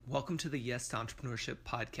Welcome to the Yes to Entrepreneurship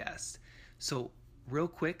podcast. So, real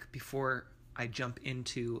quick, before I jump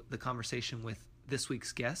into the conversation with this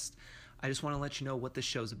week's guest, I just want to let you know what this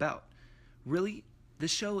show's about. Really,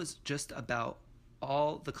 this show is just about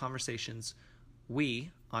all the conversations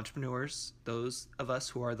we, entrepreneurs, those of us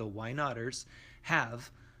who are the why notters,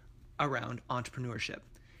 have around entrepreneurship.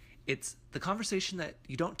 It's the conversation that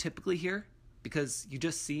you don't typically hear because you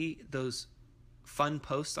just see those fun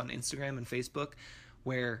posts on Instagram and Facebook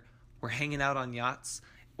where we're hanging out on yachts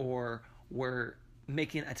or we're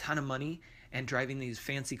making a ton of money and driving these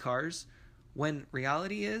fancy cars, when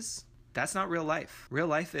reality is that's not real life. Real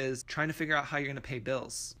life is trying to figure out how you're going to pay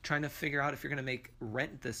bills, trying to figure out if you're going to make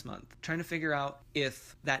rent this month, trying to figure out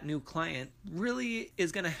if that new client really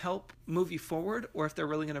is going to help move you forward or if they're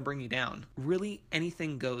really going to bring you down. Really,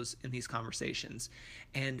 anything goes in these conversations.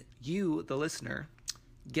 And you, the listener,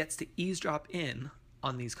 gets to eavesdrop in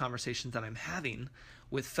on these conversations that I'm having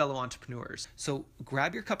with fellow entrepreneurs. So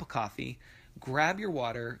grab your cup of coffee, grab your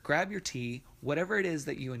water, grab your tea, whatever it is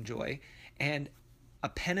that you enjoy, and a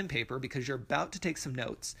pen and paper because you're about to take some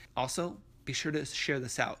notes. Also, be sure to share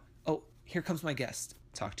this out. Oh, here comes my guest.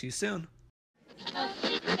 Talk to you soon.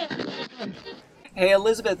 Hey,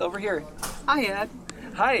 Elizabeth, over here. Hi, Ed.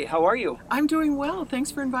 Hi, how are you? I'm doing well.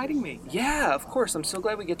 Thanks for inviting me. Yeah, of course. I'm so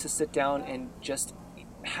glad we get to sit down and just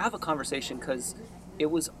have a conversation because it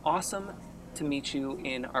was awesome to meet you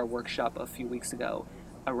in our workshop a few weeks ago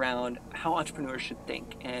around how entrepreneurs should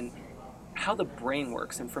think and how the brain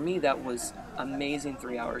works. And for me, that was amazing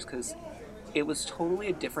 3 hours because it was totally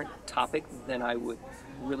a different topic than I would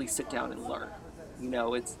really sit down and learn.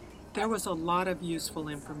 There was a lot of useful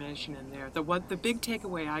information in there. The big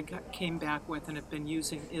takeaway came back with and have been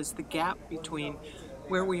using is the gap between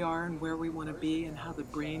where we are and where we want to be and how the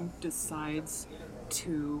brain decides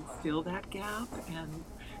to fill that gap and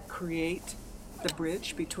create the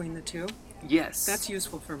bridge between the two. Yes. That's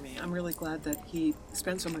useful for me. I'm really glad that he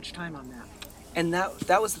spent so much time on that. And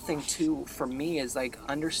that was the thing too for me is like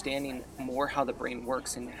understanding more how the brain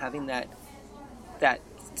works and having that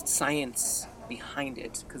science behind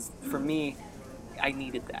it, because for me I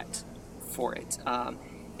needed that for it.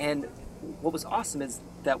 And what was awesome is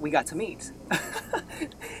that we got to meet.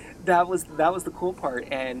 That was the cool part.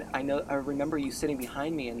 And I remember you sitting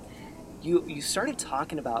behind me and you started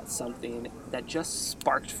talking about something that just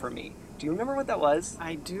sparked for me. Do you remember what that was?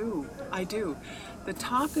 I do. The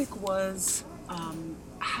topic was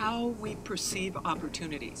how we perceive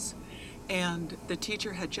opportunities. And the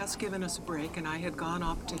teacher had just given us a break, and I had gone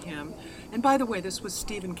up to him. And by the way, this was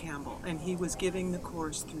Stephen Campbell, and he was giving the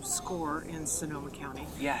course through SCORE in Sonoma County.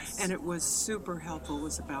 Yes. And it was super helpful. It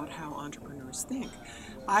was about how entrepreneurs think.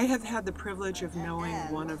 I have had the privilege of knowing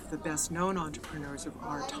one of the best-known entrepreneurs of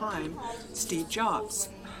our time, Steve Jobs.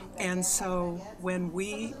 And so when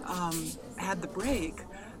we had the break,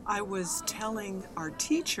 I was telling our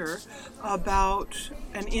teacher about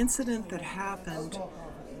an incident that happened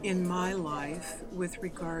in my life with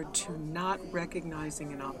regard to not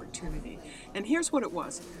recognizing an opportunity. And here's what it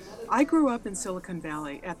was. I grew up in Silicon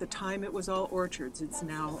Valley. At the time it was all orchards. It's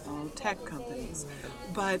now all tech companies.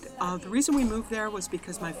 But the reason we moved there was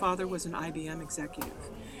because my father was an IBM executive.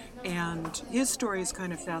 And his story is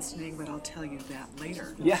kind of fascinating, but I'll tell you that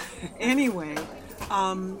later. Yeah. Anyway,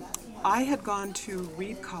 I had gone to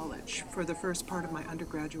Reed College for the first part of my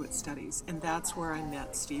undergraduate studies, and that's where I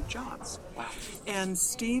met Steve Jobs. Wow. And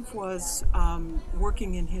Steve was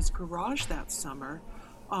working in his garage that summer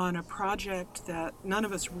on a project that none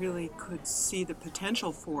of us really could see the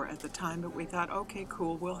potential for at the time, but we thought, okay,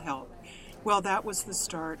 cool, we'll help. Well, that was the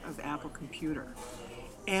start of Apple Computer.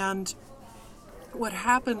 And what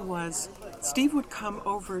happened was Steve would come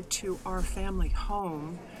over to our family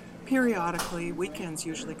home periodically, weekends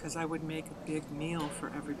usually, because I would make a big meal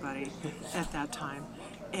for everybody at that time.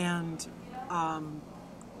 And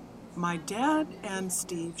my dad and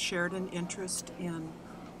Steve shared an interest in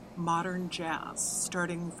modern jazz,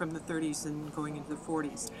 starting from the 30s and going into the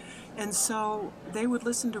 40s. And so they would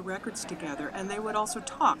listen to records together, and they would also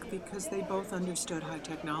talk because they both understood high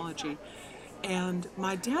technology. And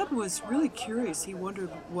my dad was really curious. He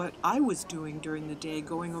wondered what I was doing during the day,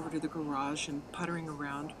 going over to the garage and puttering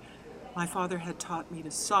around. My father had taught me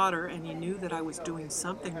to solder, and he knew that I was doing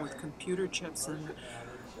something with computer chips. And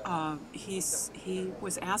he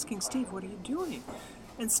was asking Steve, "What are you doing?"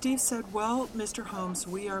 And Steve said, "Well, Mr. Holmes,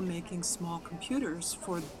 we are making small computers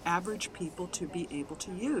for average people to be able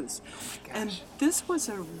to use." And this was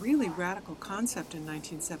a really radical concept in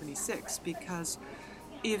 1976 because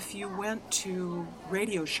if you went to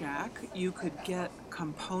Radio Shack, you could get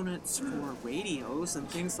components for radios and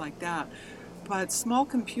things like that. But small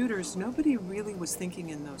computers, nobody really was thinking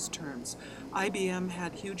in those terms. IBM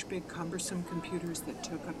had huge, big, cumbersome computers that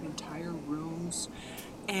took up entire rooms.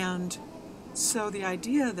 And so the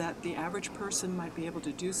idea that the average person might be able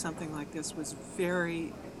to do something like this was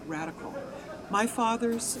very radical. My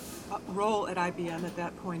father's role at IBM at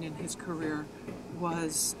that point in his career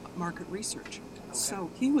was market research. So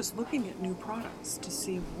he was looking at new products to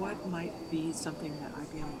see what might be something that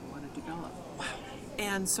IBM would want to develop.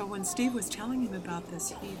 And so when Steve was telling him about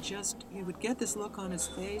this, he would get this look on his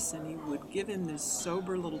face, and he would give him this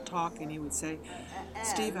sober little talk, and he would say,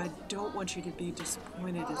 Steve, I don't want you to be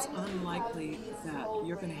disappointed. It's unlikely that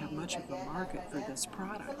you're going to have much of a market for this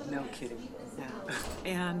product. No kidding. Yeah.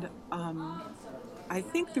 And I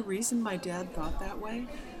think the reason my dad thought that way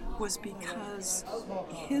was because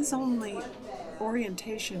his only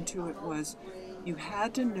orientation to it was you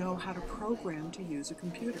had to know how to program to use a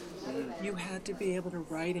computer. You had to be able to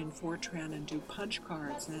write in Fortran and do punch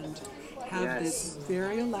cards and have this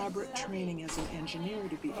very elaborate training as an engineer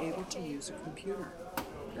to be able to use a computer.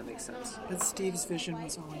 That makes sense. But Steve's vision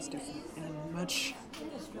was always different and much,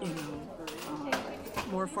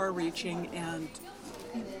 more far-reaching, and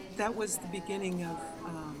that was the beginning of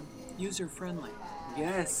user-friendly.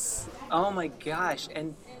 Yes. Oh my gosh.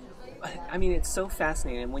 And I mean, it's so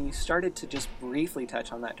fascinating. And when you started to just briefly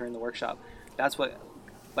touch on that during the workshop, that's what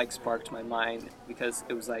sparked my mind, because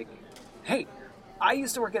it was like, hey, I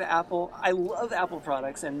used to work at Apple. I love Apple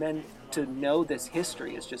products. And then to know this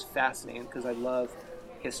history is just fascinating, because I love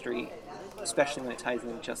history, especially when it ties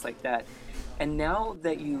in just like that. And now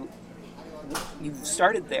that you've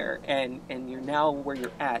started there and you're now where you're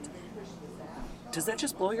at, does that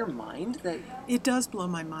just blow your mind? It does blow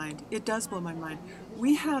my mind. It does blow my mind.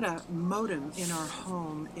 We had a modem in our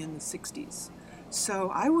home in the 60s.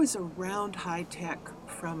 So I was around high tech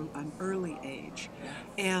from an early age.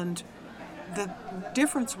 And the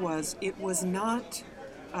difference was it was not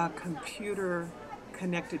a computer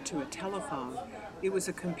connected to a telephone. It was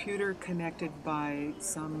a computer connected by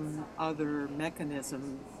some other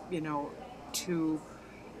mechanism, to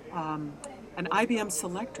an IBM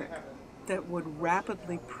Selectric that would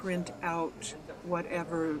rapidly print out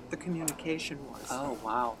whatever the communication was. Oh,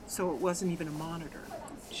 wow. So it wasn't even a monitor.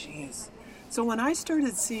 Jeez. So when I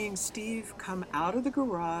started seeing Steve come out of the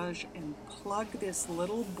garage and plug this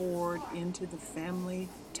little board into the family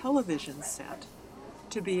television set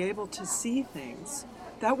to be able to see things,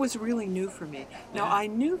 that was really new for me. Now, I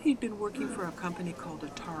knew he'd been working for a company called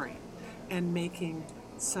Atari and making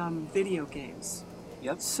some video games.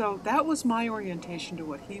 Yep. So that was my orientation to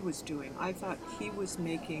what he was doing. I thought he was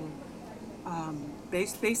making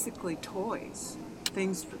basically toys,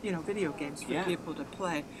 things, video games for people to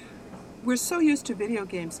play. We're so used to video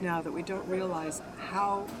games now that we don't realize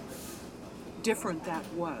how different that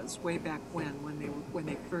was way back when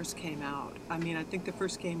they first came out. I mean, I think the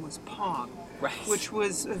first game was Pong, right, which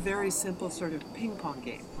was a very simple sort of ping pong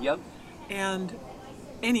game. Yep. And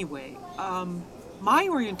anyway, my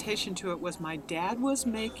orientation to it was my dad was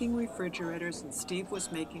making refrigerators and Steve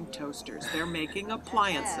was making toasters. They're making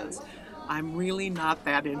appliances. I'm really not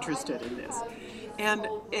that interested in this. And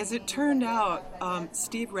as it turned out,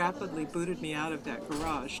 Steve rapidly booted me out of that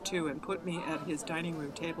garage, too, and put me at his dining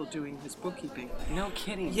room table doing his bookkeeping. No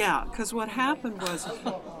kidding. Yeah, because what happened was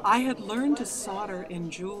I had learned to solder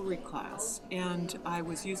in jewelry class, and I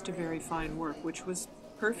was used to very fine work, which was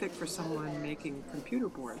perfect for someone making computer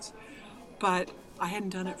boards. But I hadn't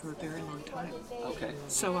done it for a very long time. Okay.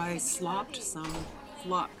 So I slopped some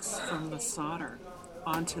flux from the solder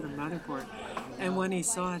onto the motherboard. And when he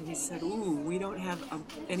saw it, he said, ooh, we don't have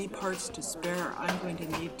any parts to spare. I'm going to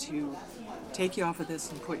need to take you off of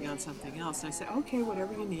this and put you on something else. And I said, okay,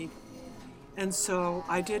 whatever you need. And so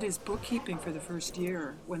I did his bookkeeping for the first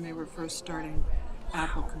year when they were first starting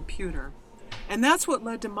Apple Computer. And that's what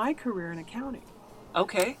led to my career in accounting.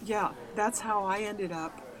 Okay. Yeah, that's how I ended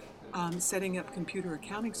up setting up computer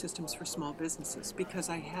accounting systems for small businesses, because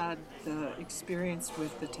I had the experience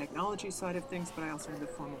with the technology side of things, but I also had the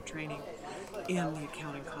formal training in the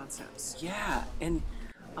accounting concepts. Yeah, and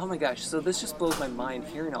oh my gosh, so this just blows my mind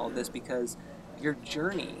hearing all of this, because your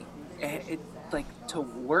journey, to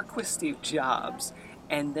work with Steve Jobs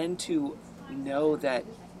and then to know that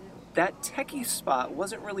techie spot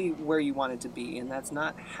wasn't really where you wanted to be, and that's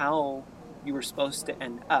not how you were supposed to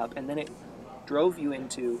end up, and then it drove you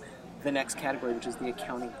into the next category, which is the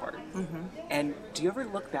accounting part. Mm-hmm. And do you ever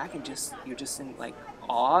look back and you're just in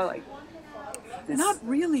awe, this? Not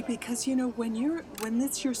really, because when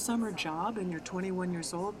it's your summer job and you're 21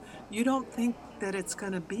 years old, you don't think that it's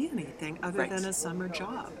going to be anything other than a summer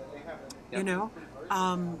job. Yep.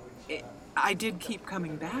 I did keep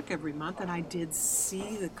coming back every month, and I did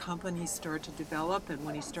see the company start to develop. And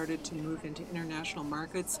when he started to move into international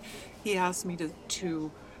markets, he asked me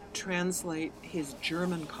to translate his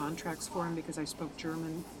German contracts for him because I spoke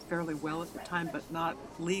German fairly well at the time, but not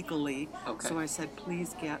legally. Okay. So I said,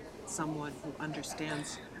 please get someone who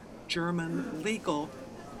understands German legal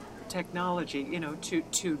technology,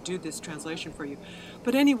 to do this translation for you.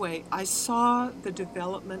 But anyway, I saw the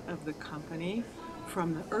development of the company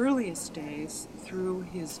from the earliest days through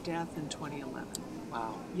his death in 2011.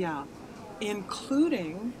 Wow. Yeah,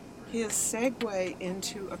 including his segue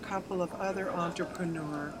into a couple of other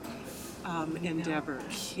entrepreneur endeavors.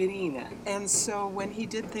 Kidding. And so when he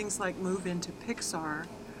did things like move into Pixar,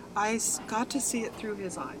 I got to see it through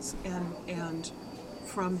his eyes and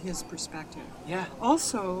from his perspective. Yeah.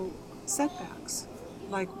 Also, setbacks,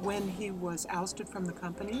 like when he was ousted from the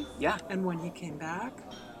company, Yeah. and when he came back,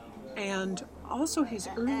 and also his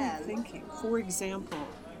early thinking. For example,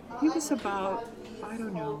 he was about,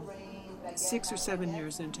 6 or 7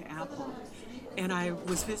 years into Apple, and I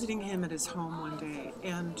was visiting him at his home one day,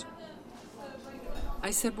 and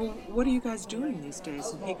I said, well, what are you guys doing these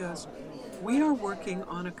days? And he goes, we are working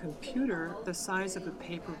on a computer the size of a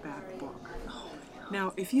paperback book.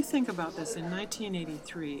 Now, if you think about this, in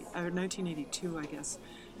 1983, or 1982, I guess,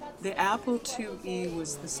 the Apple IIe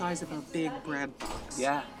was the size of a big bread box.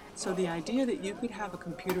 Yeah. So the idea that you could have a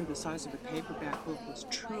computer the size of a paperback book was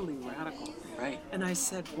truly radical. Right. And I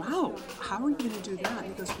said, wow, how are you going to do that?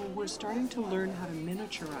 He goes, well, we're starting to learn how to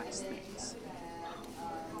miniaturize things.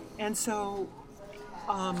 And so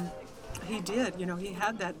he did, he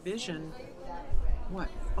had that vision,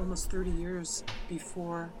 almost 30 years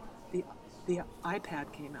before the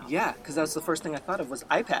iPad came out. Yeah, because that was the first thing I thought of was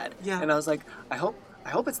iPad. Yeah. And I was like, I hope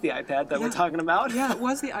it's the iPad that we're talking about. Yeah, it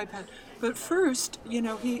was the iPad. But first,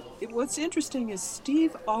 what's interesting is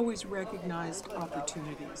Steve always recognized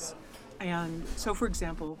opportunities. And so, for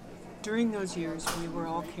example, during those years, we were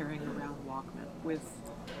all carrying around Walkman with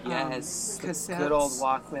Yes. cassettes. Good old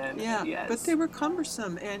Walkman. Yeah, Yes. but they were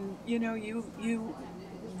cumbersome, and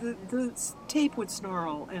the tape would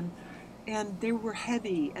snarl, and they were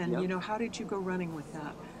heavy, and Yep. how did you go running with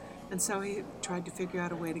that? And so he tried to figure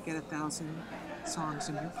out a way to get 1,000 songs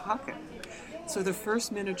in your pocket. So the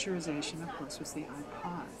first miniaturization, of course, was the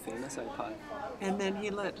iPod. Famous iPod. And then he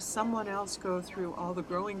let someone else go through all the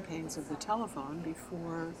growing pains of the telephone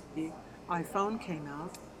before the iPhone came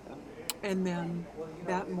out. And then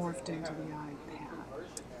that morphed into the iPad.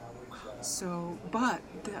 So, but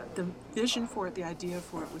the vision for it, the idea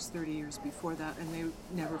for it was 30 years before that, and they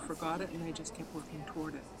never forgot it, and they just kept working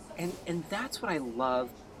toward it. And that's what I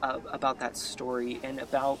love about that story and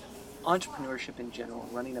about entrepreneurship in general,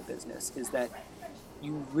 running a business, is that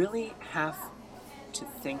you really have to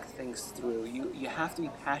think things through. You have to be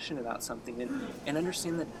passionate about something and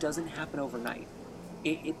understand that it doesn't happen overnight.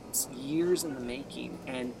 It's years in the making,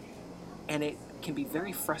 and it can be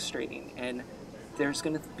very frustrating, and there's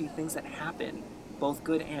going to be things that happen, both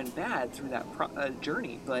good and bad, through that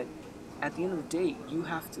journey, but at the end of the day, you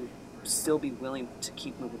have to still be willing to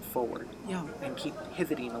keep moving forward. Yeah. And keep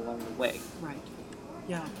pivoting along the way. Right.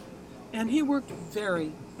 Yeah. And he worked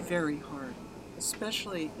very, very hard,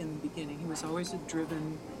 especially in the beginning. He was always a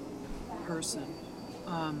driven person.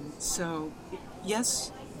 So,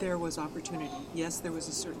 yes, there was opportunity. Yes, there was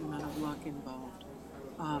a certain amount of luck involved.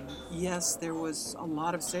 Yes, there was a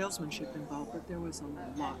lot of salesmanship involved, but there was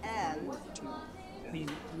a lot of hard work too. I mean,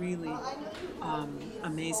 really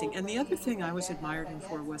amazing. And the other thing I always admired him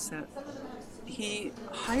for was that he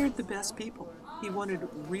hired the best people. He wanted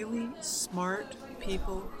really smart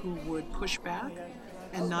people who would push back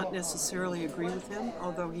and not necessarily agree with him,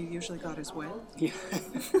 although he usually got his way. Yeah.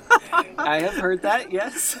 I have heard that,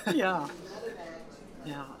 yes. Yeah.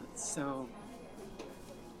 Yeah. So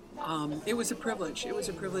it was a privilege. It was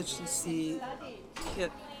a privilege to see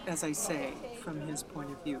it, as I say, from his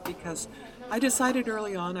point of view, because I decided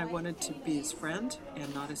early on I wanted to be his friend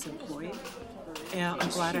and not his employee. And I'm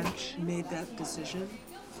glad I made that decision.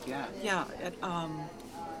 Yeah. Yeah.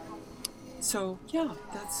 So, yeah,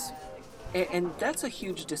 that's... And that's a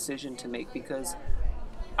huge decision to make, because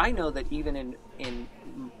I know that even in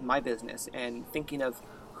my business and thinking of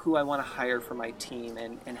who I want to hire for my team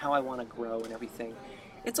and how I want to grow and everything,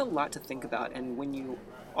 it's a lot to think about. And when you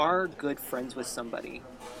are good friends with somebody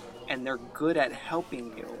and they're good at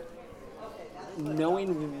helping you, knowing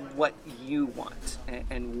what you want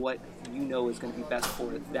and what you know is going to be best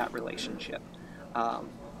for that relationship.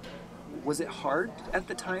 Was it hard at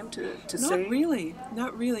the time to say?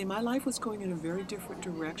 Not really. My life was going in a very different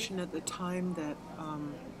direction at the time that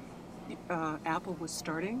Apple was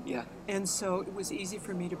starting. Yeah. And so it was easy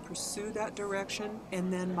for me to pursue that direction.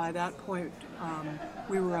 And then by that point,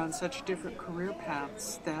 we were on such different career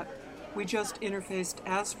paths that we just interfaced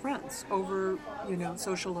as friends over,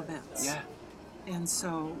 social events. Yeah. And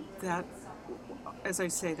so that, as I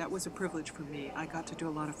say, that was a privilege for me. I got to do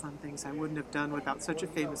a lot of fun things I wouldn't have done without such a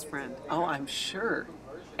famous friend. Oh, I'm sure.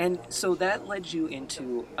 And so that led you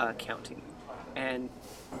into accounting. And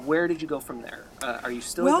where did you go from there? Are you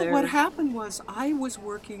still there? Well, what happened was I was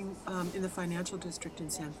working in the financial district in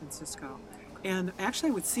San Francisco. And actually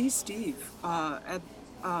I would see Steve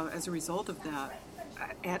as a result of that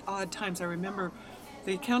at odd times. I remember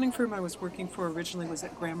the accounting firm I was working for originally was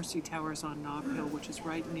at Gramercy Towers on Nob Hill, which is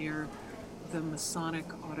right near the Masonic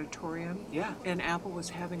Auditorium. Yeah. And Apple was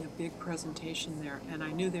having a big presentation there, and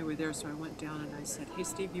I knew they were there, so I went down and I said, "Hey,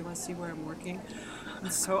 Steve, you want to see where I'm working?"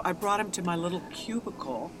 And so I brought him to my little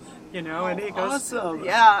cubicle, and he goes, awesome.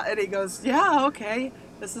 "Yeah," and he goes, "Yeah, okay.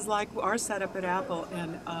 This is like our setup at Apple."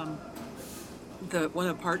 And one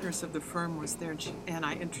of the partners of the firm was there, and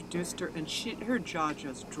I introduced her, and her jaw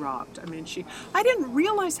just dropped. I mean, I didn't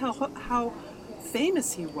realize how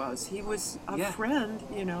famous he was. He was a friend,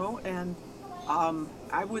 and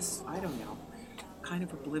I was, I don't know, kind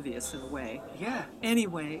of oblivious in a way. Yeah.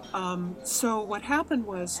 Anyway, so what happened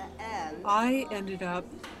was I ended up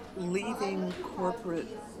leaving corporate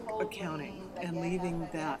accounting and leaving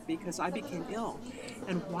that because I became ill.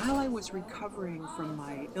 And while I was recovering from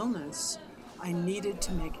my illness, I needed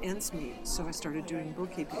to make ends meet, so I started doing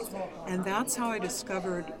bookkeeping. And that's how I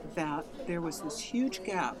discovered that there was this huge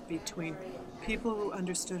gap between people who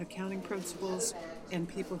understood accounting principles and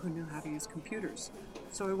people who knew how to use computers.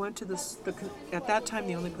 So I went to at that time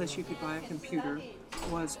the only place you could buy a computer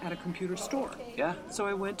was at a computer store. Yeah. So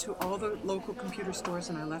I went to all the local computer stores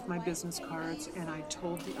and I left my business cards and I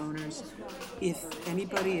told the owners, if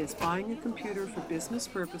anybody is buying a computer for business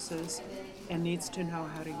purposes and needs to know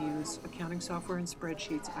how to use accounting software and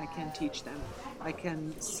spreadsheets, I can teach them. I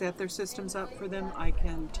can set their systems up for them, I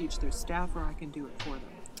can teach their staff, or I can do it for them.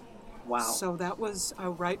 Wow. So that was a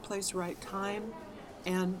right place, right time.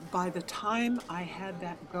 And by the time I had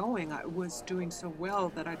that going, I was doing so well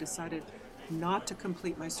that I decided not to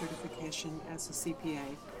complete my certification as a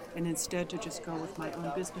CPA and instead to just go with my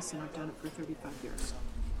own business, and I've done it for 35 years.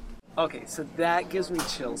 Okay, so that gives me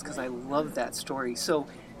chills because I love that story. So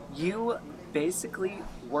you basically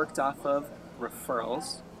worked off of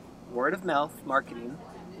referrals, word of mouth marketing,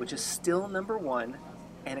 which is still number one,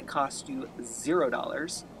 and it cost you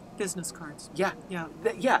 $0. Business cards. Yeah.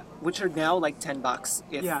 Yeah. Which are now like $10,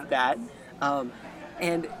 if that.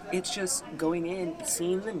 And it's just going in,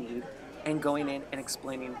 seeing the need, and going in and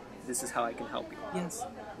explaining, this is how I can help you. Yes,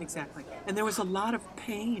 exactly. And there was a lot of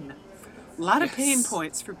pain. A lot of pain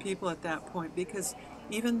points for people at that point, because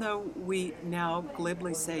even though we now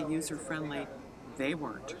glibly say user-friendly, they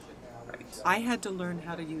weren't. Right. I had to learn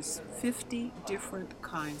how to use 50 different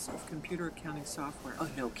kinds of computer accounting software. Oh,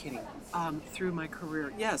 no kidding. Through my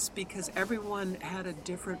career. Yes, because everyone had a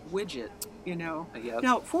different widget, Yep.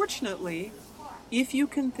 Now, fortunately, if you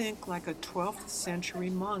can think like a 12th century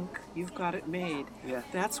monk, you've got it made. Yeah.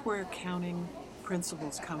 That's where accounting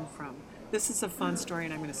principles come from. This is a fun story,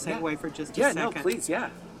 and I'm going to segue for just a Yeah, second. no, please, yeah.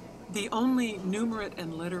 The only numerate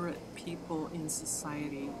and literate people in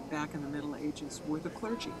society back in the Middle Ages were the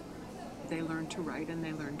clergy. They learned to write and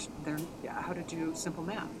they learned how to do simple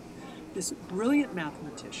math. This brilliant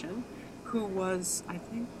mathematician, who was, I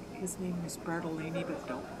think his name was Bartolini, but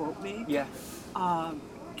don't quote me, Yeah.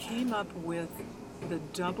 came up with the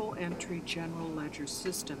double entry general ledger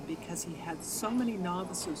system because he had so many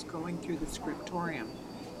novices going through the scriptorium.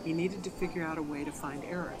 He needed to figure out a way to find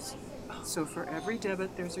errors. So for every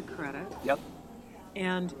debit, there's a credit. Yep.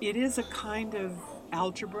 And it is a kind of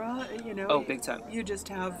algebra, Oh, big time. You just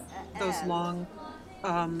have those long,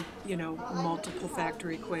 multiple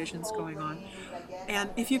factor equations going on. And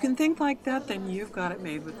if you can think like that, then you've got it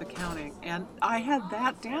made with accounting. And I had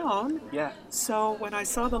that down. Yeah. So when I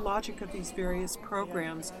saw the logic of these various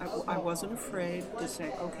programs, I wasn't afraid to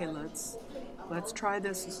say, okay, let's try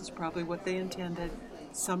this. This is probably what they intended.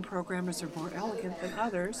 Some programmers are more elegant than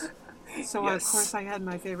others. So, Yes. Of course, I had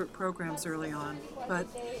my favorite programs early on. But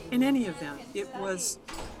in any event, it was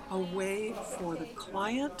a way for the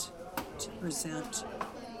client to present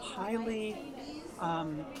highly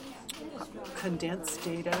condensed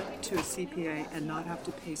data to a CPA and not have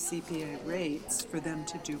to pay CPA rates for them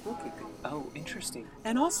to do bookkeeping. Oh, interesting.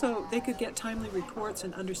 And also, they could get timely reports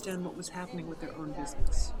and understand what was happening with their own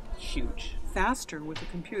business Huge. faster with a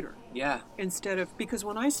computer. Yeah. Because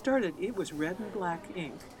when I started, it was red and black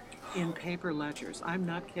ink. in paper ledgers. I'm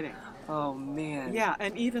not kidding. Oh, man. Yeah,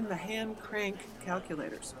 and even the hand crank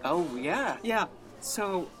calculators. Oh, yeah. Yeah.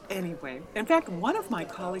 So anyway, in fact, one of my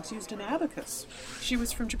colleagues used an abacus. She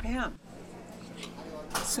was from Japan.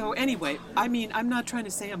 So anyway, I mean, I'm not trying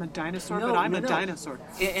to say I'm a dinosaur, but I'm a dinosaur.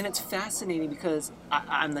 And it's fascinating because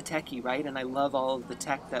I'm the techie, right? And I love all of the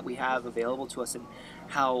tech that we have available to us and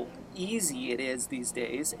how easy it is these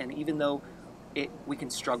days. And even though we can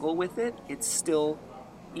struggle with it, it's still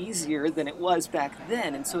easier than it was back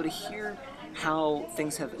then. And so to hear how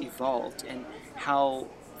things have evolved and how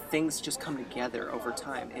things just come together over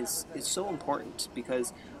time is so important,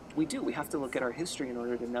 because we have to look at our history in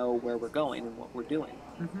order to know where we're going and what we're doing.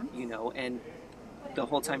 You know, and the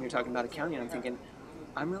whole time you're talking about accounting, I'm thinking,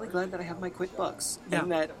 I'm really glad that I have my QuickBooks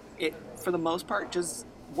and that it, for the most part, just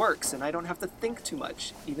works and I don't have to think too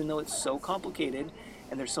much, even though it's so complicated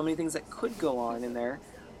and there's so many things that could go on in there.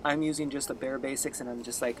 I'm using just the bare basics and I'm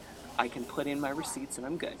just like, I can put in my receipts and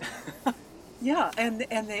I'm good. Yeah, and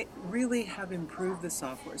they really have improved the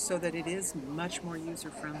software so that it is much more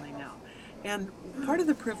user-friendly now. And part of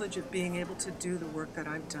the privilege of being able to do the work that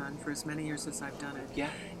I've done for as many years as I've done it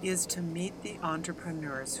is to meet the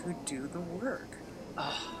entrepreneurs who do the work.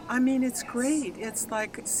 I mean, it's great. It's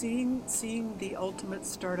like seeing the ultimate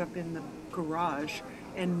startup in the garage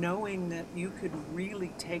and knowing that you could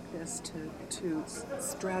really take this to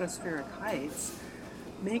stratospheric heights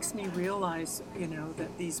makes me realize, you know,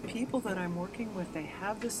 that these people that I'm working with, they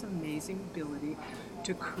have this amazing ability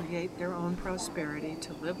to create their own prosperity,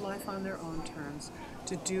 to live life on their own terms,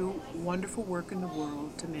 to do wonderful work in the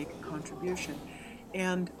world, to make a contribution.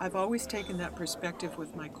 And I've always taken that perspective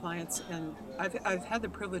with my clients, and I've had the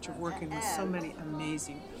privilege of working with so many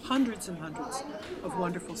amazing, hundreds and hundreds of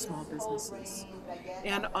wonderful small businesses.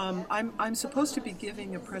 And I'm supposed to be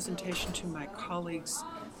giving a presentation to my colleagues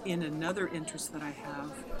in another interest that I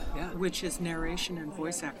have, which is narration and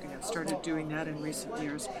voice acting. I've started doing that in recent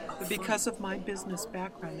years. But because of my business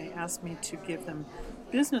background, they asked me to give them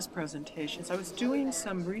business presentations. I was doing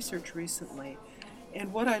some research recently,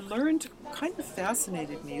 and what I learned kind of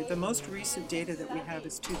fascinated me. The most recent data that we have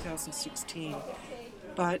is 2016,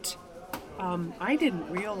 but I didn't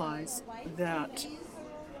realize that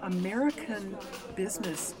American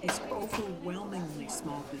business is overwhelmingly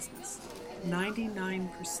small business. 99%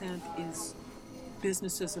 is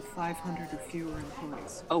businesses of 500 or fewer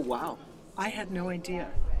employees. Oh, wow. I had no idea.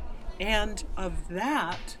 And of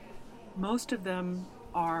that, most of them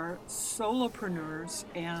are solopreneurs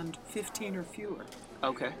and 15 or fewer.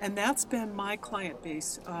 Okay. And that's been my client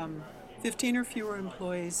base, 15 or fewer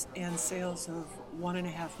employees and sales of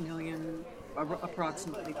 1.5 million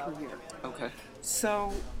approximately per year. Okay.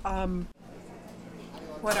 So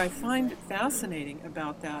what I find fascinating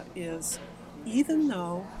about that is even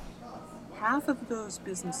though half of those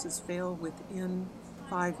businesses fail within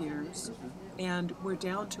 5 years, and we're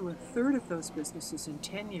down to a third of those businesses in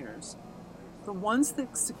 10 years, the ones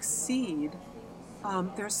that succeed,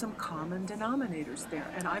 there's some common denominators there.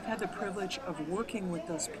 And I've had the privilege of working with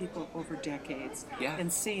those people over decades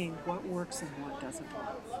and seeing what works and what doesn't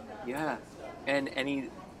work. Yeah. And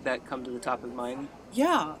any that come to the top of mind?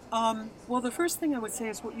 Yeah. Well, the first thing I would say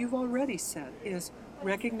is what you've already said, is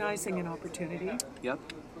recognizing an opportunity. Yep.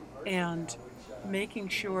 And making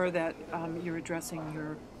sure that you're addressing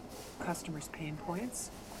your customers' pain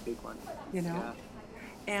points. Big one. You know?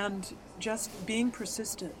 And just being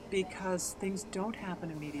persistent, because things don't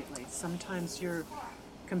happen immediately. Sometimes your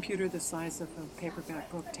computer the size of a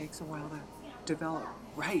paperback book takes a while to develop.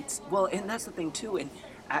 Right. Well, and that's the thing too. And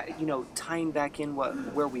you know, tying back in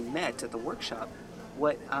where we met at the workshop,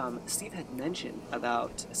 what Stephen had mentioned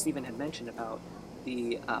about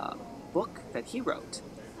the book that he wrote,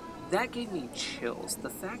 that gave me chills. The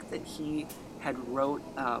fact that he had wrote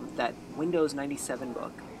that Windows 97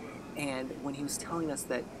 book, and when he was telling us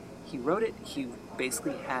that he wrote it, he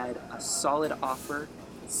basically had a solid offer,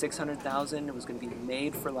 $600,000. It was going to be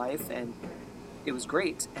made for life, and it was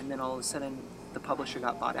great. And then all of a sudden, the publisher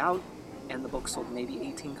got bought out, and the book sold maybe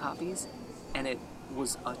 18 copies, and it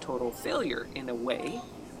was a total failure in a way,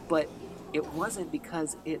 but it wasn't,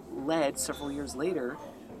 because it led several years later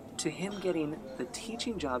to him getting the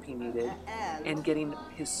teaching job he needed and getting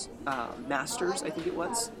his master's, I think it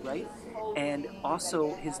was, right? And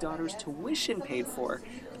also his daughter's tuition paid for.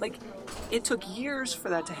 Like, it took years for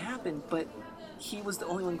that to happen, but he was the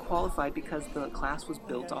only one qualified because the class was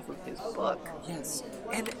built off of his book. Yes.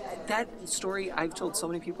 And that story, I've told so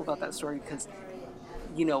many people about that story because,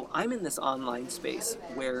 you know, I'm in this online space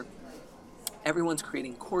where everyone's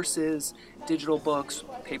creating courses, digital books,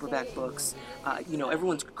 paperback books. You know,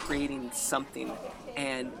 everyone's creating something,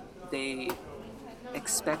 and they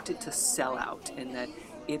expect it to sell out and that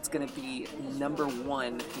it's going to be number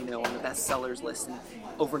one, on the bestsellers list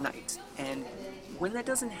overnight. And when that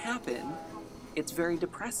doesn't happen, it's very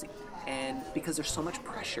depressing. And because there's so much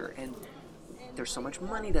pressure and there's so much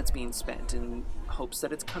money that's being spent in hopes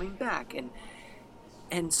that it's coming back.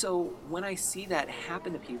 And so when I see that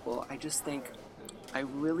happen to people, I just think, I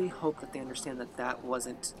really hope that they understand that that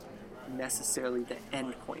wasn't necessarily the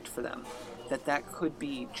end point for them, that could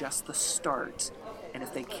be just the start. And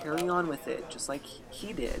if they carry on with it, just like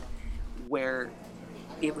he did, where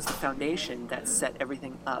it was the foundation that set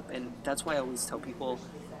everything up. And that's why I always tell people,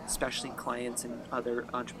 especially clients and other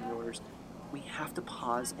entrepreneurs, we have to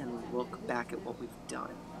pause and look back at what we've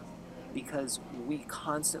done, because we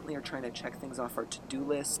constantly are trying to check things off our to-do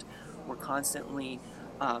list. We're constantly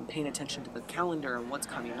paying attention to the calendar and what's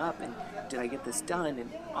coming up, and did I get this done,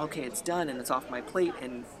 and okay, it's done and it's off my plate.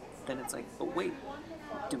 And then it's like, but wait,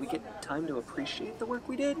 did we get time to appreciate the work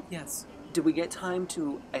we did? Yes. Did we get time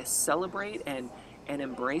to celebrate and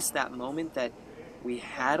embrace that moment that we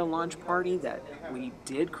had a launch party, that we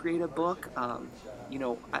did create a book? I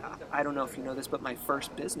don't know if you know this, but my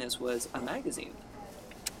first business was a magazine.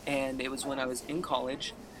 And it was when I was in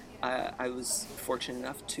college. I was fortunate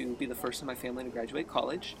enough to be the first in my family to graduate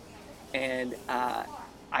college. And I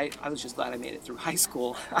was just glad I made it through high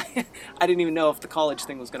school. I didn't even know if the college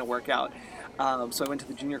thing was going to work out. So I went to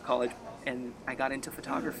the junior college and I got into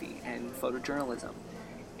photography and photojournalism.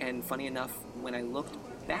 And funny enough, when I looked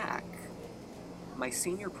back, my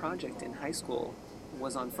senior project in high school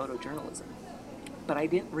was on photojournalism. But I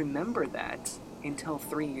didn't remember that until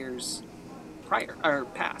 3 years prior, or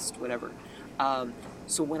past, whatever.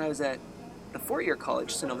 So when I was at the 4-year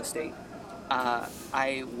college, Sonoma State, I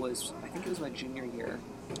think it was my junior year,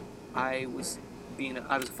 I was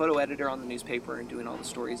a photo editor on the newspaper and doing all the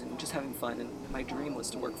stories and just having fun, and my dream was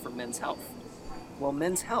to work for Men's Health. Well,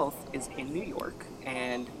 Men's Health is in New York,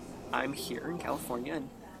 and I'm here in California, and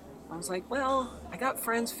I was like, well, I got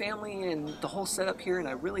friends, family, and the whole setup here, and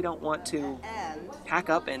I really don't want to pack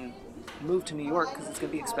up and move to New York because it's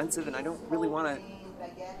going to be expensive, and I don't really want to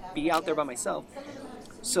be out there by myself.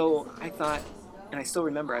 So I thought, and I still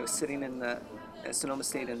remember, I was sitting at Sonoma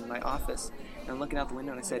State in my office, and I'm looking out the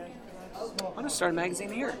window, and I said, I'm going to start a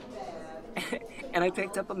magazine here. And I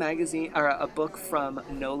picked up a magazine, or a book from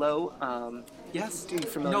Nolo. Yes, are you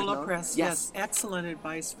familiar with Nolo Press. Yes. Excellent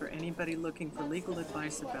advice for anybody looking for legal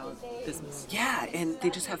advice about business. Yeah, and they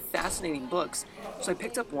just have fascinating books. So I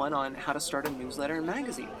picked up one on how to start a newsletter and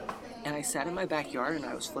magazine. And I sat in my backyard and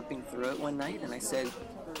I was flipping through it one night and I said,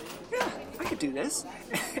 yeah, I could do this.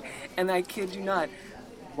 And I kid you not,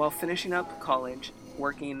 while finishing up college,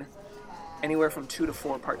 working anywhere from 2 to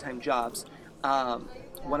 4 part-time jobs,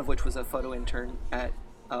 one of which was a photo intern at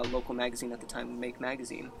a local magazine at the time, Make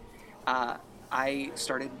Magazine, I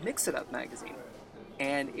started Mix It Up magazine.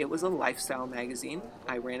 And it was a lifestyle magazine.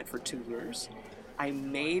 I ran it for 2 years. I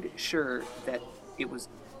made sure that it was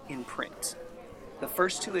in print. The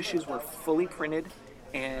first 2 issues were fully printed,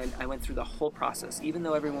 and I went through the whole process. Even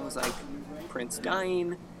though everyone was like, print's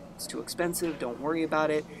dying, it's too expensive, don't worry about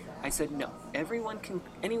it. I said, no, anyone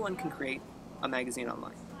can create a magazine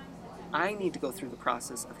online. I need to go through the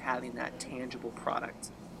process of having that tangible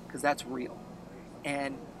product, because that's real.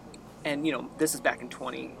 And this is back in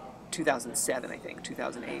 2007, I think,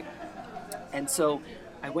 2008. And so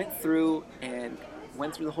I went through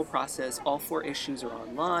the whole process. All 4 issues are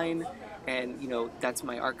online, and that's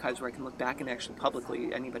my archives where I can look back and actually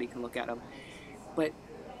publicly anybody can look at them. But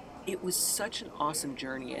it was such an awesome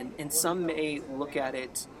journey, and some may look at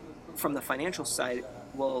it from the financial side.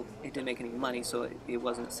 Well, it didn't make any money, so it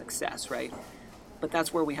wasn't a success, right? But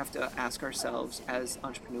that's where we have to ask ourselves as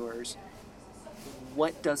entrepreneurs,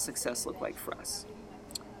 what does success look like for us?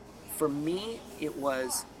 For me, it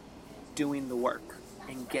was doing the work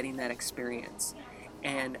and getting that experience.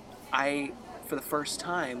 And I, for the first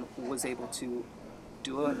time, was able to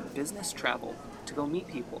do a business travel to go meet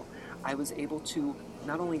people. I was able to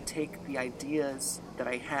not only take the ideas that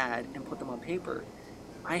I had and put them on paper,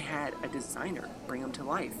 I had a designer bring them to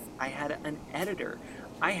life. I had an editor.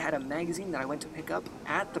 I had a magazine that I went to pick up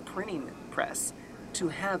at the printing press to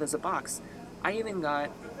have as a box. I even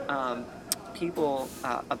got people,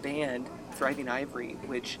 a band, Thriving Ivory,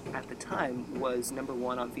 which at the time was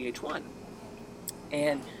 #1 on VH1.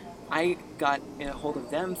 And I got a hold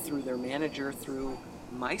of them through their manager, through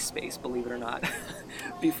MySpace, believe it or not,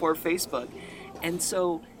 before Facebook. And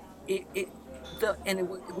so we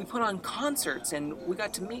put on concerts and we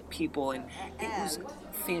got to meet people, and it was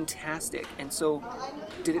fantastic. And so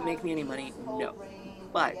did it make me any money? No.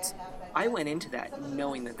 But I went into that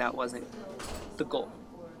knowing that wasn't the goal.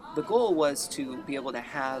 the goal was to be able to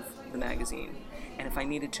have the magazine, and if I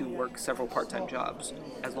needed to work several part-time jobs,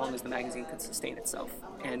 as long as the magazine could sustain itself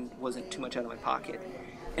and wasn't too much out of my pocket.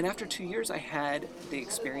 And after 2 years, I had the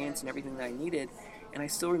experience and everything that I needed, and I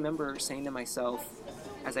still remember saying to myself,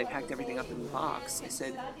 as I packed everything up in the box, I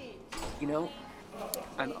said, you know,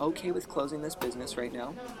 I'm okay with closing this business right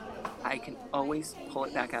now. I can always pull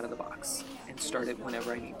it back out of the box and start it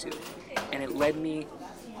whenever I need to. And it led me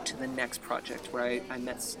to the next project where I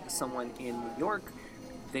met someone in New York.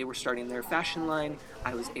 They were starting their fashion line.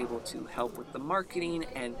 I was able to help with the marketing,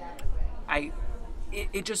 and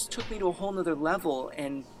it just took me to a whole nother level.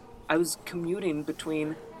 And I was commuting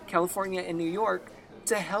between California and New York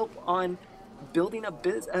to help on building a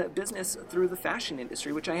business through the fashion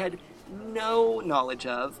industry, which I had no knowledge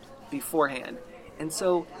of beforehand. And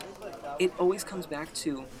so it always comes back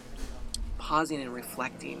to pausing and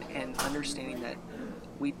reflecting and understanding that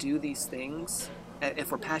we do these things,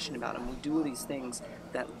 if we're passionate about them, we do these things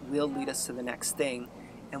that will lead us to the next thing.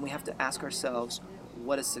 And we have to ask ourselves,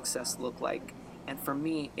 what does success look like? And for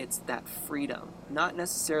me, it's that freedom, not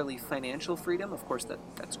necessarily financial freedom. Of course,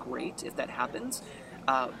 that's great if that happens.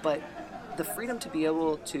 But the freedom to be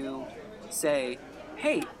able to say,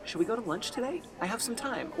 hey, should we go to lunch today? I have some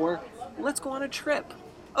time. Or let's go on a trip.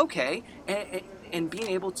 Okay. And being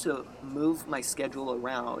able to move my schedule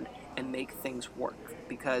around and make things work,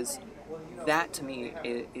 because that to me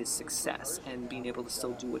is success, and being able to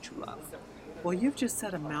still do what you love. Well, you've just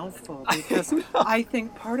said a mouthful, because I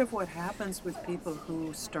think part of what happens with people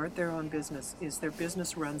who start their own business is their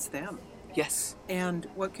business runs them. Yes. And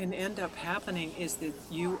what can end up happening is that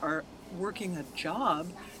you are working a job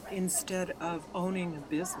instead of owning a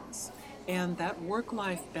business. And that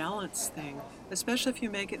work-life balance thing, especially if you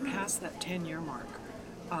make it past that 10-year mark,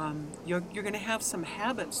 you're going to have some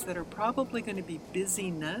habits that are probably going to be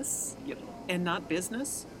busyness and not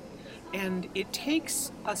business. And it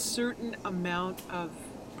takes a certain amount of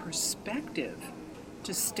perspective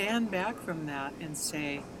to stand back from that and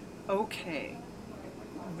say, okay,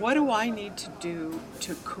 what do I need to do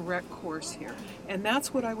to correct course here? And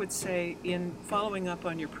that's what I would say in following up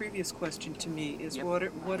on your previous question to me is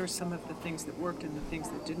what are some of the things that worked and the things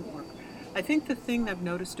that didn't work? I think the thing I've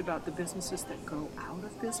noticed about the businesses that go out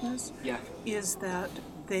of business is that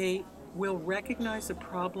they will recognize a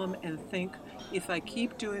problem and think, if I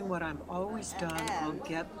keep doing what I'm always done, I'll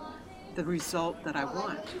get the result that I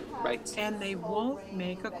want. Right. And they won't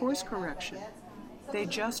make a course correction. They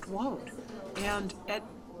just won't. And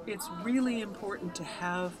it's really important to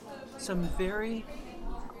have some very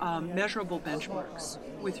measurable benchmarks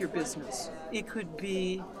with your business. It could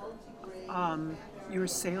be your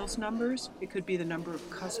sales numbers. It could be the number of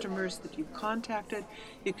customers that you've contacted.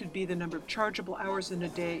 It could be the number of chargeable hours in a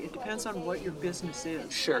day. It depends on what your business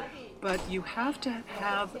is. Sure. But you have to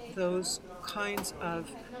have those kinds of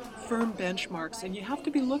firm benchmarks, and you have to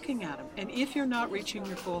be looking at them. And if you're not reaching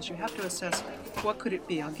your goals, you have to assess what could it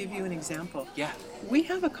be. I'll give you an example. Yeah. We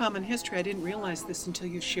have a common history. I didn't realize this until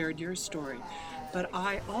you shared your story. But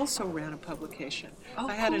I also ran a publication.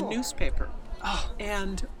 I had a newspaper. Oh.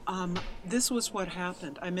 And this was what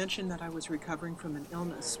happened. I mentioned that I was recovering from an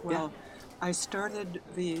illness. Well, I started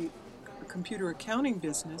the computer accounting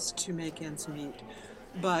business to make ends meet.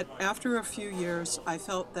 But after a few years, I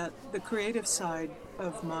felt that the creative side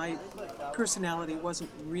of my personality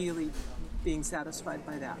wasn't really being satisfied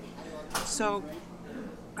by that. So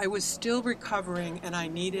I was still recovering, and I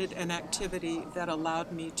needed an activity that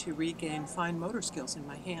allowed me to regain fine motor skills in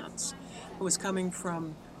my hands. I was coming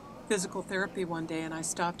from physical therapy one day, and I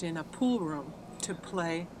stopped in a pool room to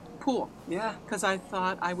play pool. Yeah. Because I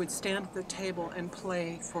thought I would stand at the table and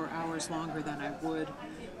play for hours longer than I would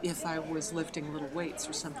if I was lifting little weights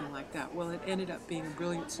or something like that. Well, it ended up being a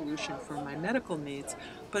brilliant solution for my medical needs,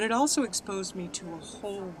 but it also exposed me to a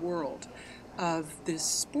whole world of this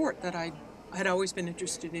sport that I had always been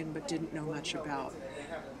interested in but didn't know much about.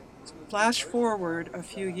 Flash forward a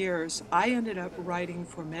few years, I ended up writing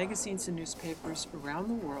for magazines and newspapers around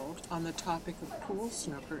the world on the topic of pool,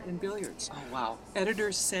 snooker, and billiards. Oh, wow.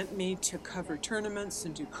 Editors sent me to cover tournaments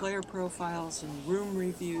and do player profiles and room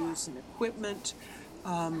reviews and equipment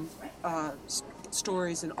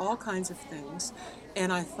stories and all kinds of things.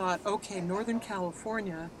 And I thought, okay, Northern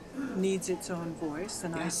California needs its own voice.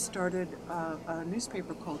 And I started a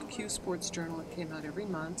newspaper called Q Sports Journal. It came out every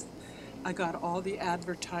month. I got all the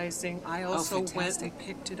advertising. I also went and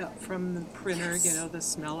picked it up from the printer, you know, the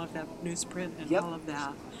smell of that newsprint and all of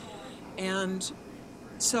that. And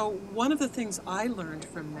so one of the things I learned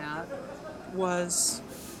from that was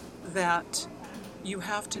that you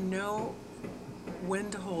have to know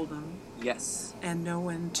when to hold them Yes. and know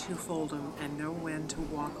when to fold them, and know when to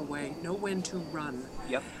walk away, know when to run.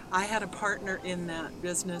 Yep. I had a partner in that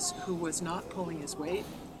business who was not pulling his weight.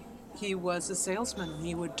 He was a salesman, and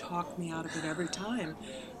he would talk me out of it every time.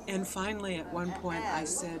 And finally, at one point, I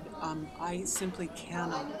said, I simply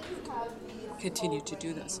cannot continue to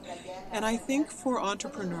do this. And I think for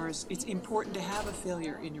entrepreneurs, it's important to have a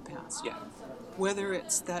failure in your past. Yeah. Whether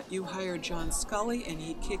it's that you hire John Scully and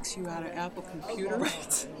he kicks you out of Apple Computer,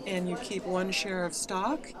 Right. and you keep one share of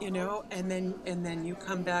stock, and then you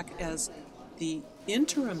come back as the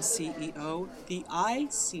interim CEO, the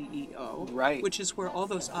iCEO, Right. which is where all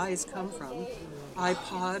those I's come from.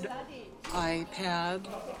 iPod, iPad.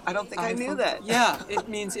 I don't think I knew iPhone. that. Yeah, it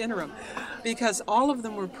means interim. Because all of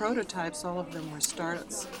them were prototypes, all of them were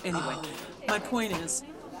startups. Anyway, my point is,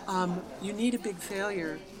 you need a big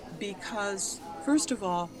failure because, first of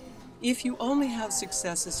all, if you only have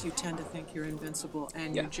successes, you tend to think you're invincible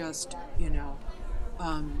and Yeah. you just,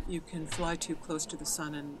 you can fly too close to the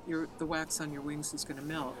sun and the wax on your wings is going to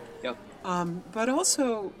melt. Yep. But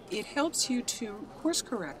also, it helps you to course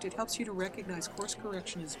correct. It helps you to recognize course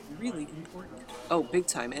correction is really important. Oh, big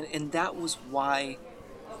time. And that was why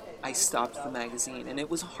I stopped the magazine. And it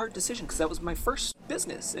was a hard decision because that was my first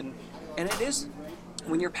business. And it is,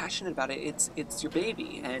 when you're passionate about it, it's your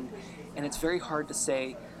baby. And it's very hard to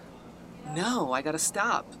say, no, I got to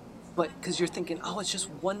stop. But because you're thinking, oh, it's just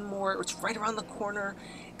one more, it's right around the corner.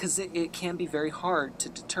 Because it can be very hard to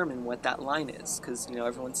determine what that line is. Because,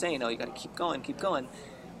 everyone's saying, oh, you got to keep going.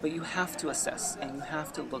 But you have to assess and you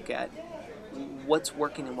have to look at what's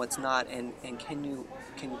working and what's not. And can you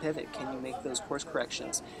pivot? Can you make those course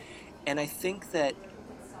corrections? And I think that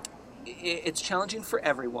it's challenging for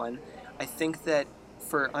everyone. I think that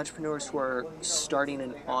for entrepreneurs who are starting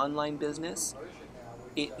an online business,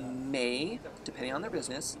 it may, depending on their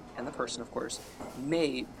business and the person, of course,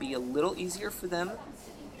 may be a little easier for them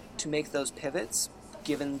to make those pivots,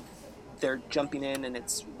 given they're jumping in and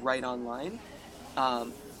it's right online. A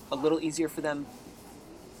little easier for them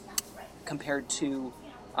compared to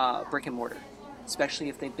brick and mortar, especially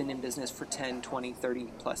if they've been in business for 10, 20, 30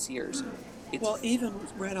 plus years. Well, even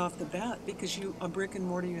right off the bat, because a brick and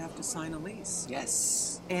mortar, you have to sign a lease.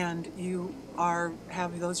 Yes. And you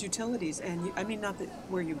have those utilities. And not that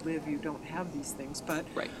where you live you don't have these things, but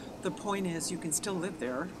Right. the point is you can still live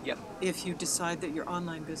there Yep. if you decide that your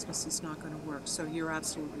online business is not going to work. So you're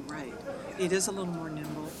absolutely right. It is a little more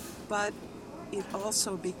nimble, but it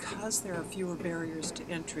also, because there are fewer barriers to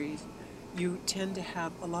entry, you tend to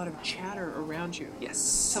have a lot of chatter around you. Yes.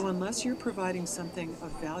 So unless you're providing something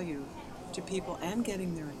of value to people and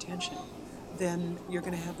getting their attention, then you're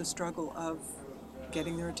going to have the struggle of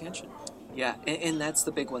getting their attention. Yeah, and that's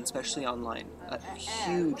the big one, especially online.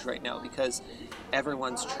 Huge right now because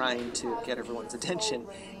everyone's trying to get everyone's attention,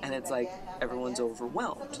 and it's like everyone's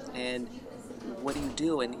overwhelmed. And what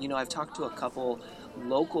do? And I've talked to a couple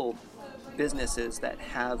local businesses that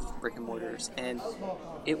have brick and mortars, and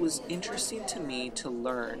it was interesting to me to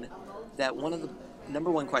learn that one of the number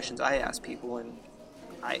one questions I ask people, and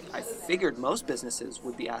I figured most businesses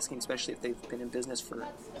would be asking, especially if they've been in business for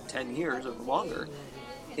 10 years or longer,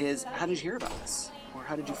 is how did you hear about us? Or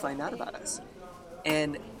how did you find out about us?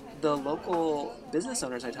 And the local business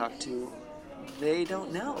owners I talked to, they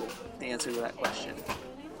don't know the answer to that question,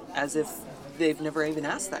 as if they've never even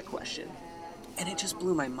asked that question. And it just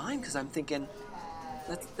blew my mind because I'm thinking,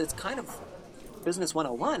 that's kind of business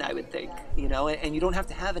 101, I would think, and you don't have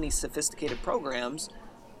to have any sophisticated programs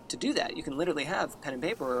to do that. You can literally have pen and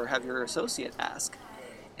paper or have your associate ask.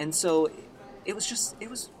 And so it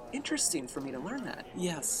was interesting for me to learn that.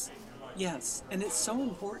 Yes. And it's so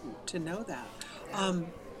important to know that.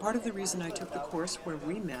 Part of the reason I took the course where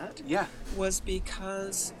we met was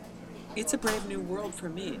because it's a brave new world for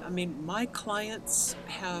me. My clients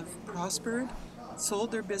have prospered,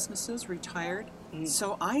 sold their businesses, retired.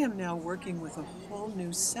 So I am now working with a whole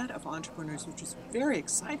new set of entrepreneurs, which is very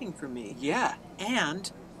exciting for me. Yeah.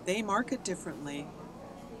 And they market differently.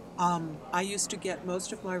 I used to get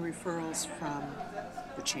most of my referrals from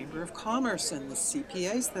the Chamber of Commerce and the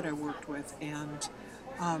CPAs that I worked with, and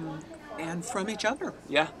from each other.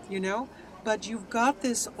 Yeah. But you've got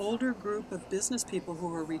this older group of business people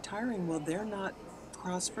who are retiring. Well, they're not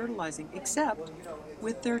cross-fertilizing, except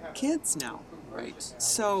with their kids now. Right.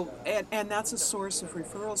 So, and that's a source of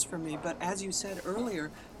referrals for me. But as you said earlier,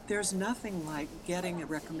 there's nothing like getting a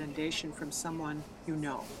recommendation from someone you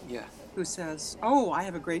know. Yeah. Who says, oh, I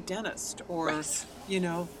have a great dentist, or, Right.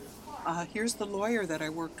 Here's the lawyer that I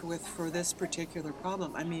worked with for this particular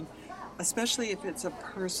problem. Especially if it's a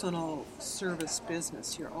personal service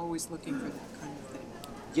business, you're always looking for that kind of thing.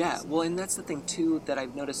 Yeah, well, and that's the thing too that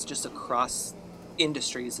I've noticed just across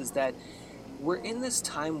industries is that we're in this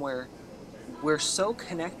time where we're so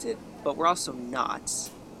connected, but we're also not.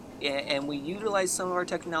 And we utilize some of our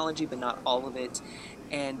technology, but not all of it.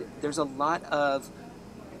 And there's a lot of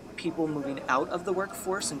people moving out of the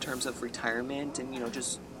workforce in terms of retirement and,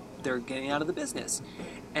 just they're getting out of the business.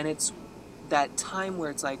 And it's that time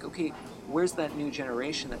where it's like, okay, where's that new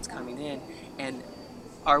generation that's coming in? And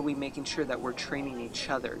are we making sure that we're training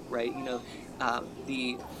each other, right?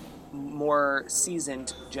 The more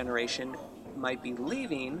seasoned generation might be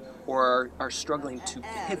leaving or are struggling to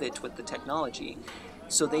pivot with the technology.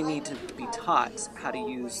 So they need to be taught how to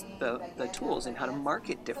use the tools and how to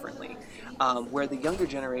market differently. Where the younger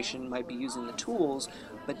generation might be using the tools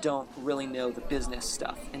but don't really know the business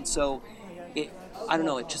stuff. And so I don't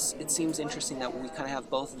know, it seems interesting that we kind of have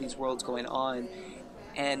both of these worlds going on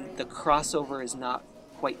and the crossover is not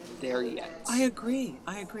quite there yet. I agree.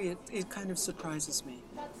 It kind of surprises me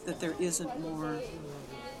that there isn't more,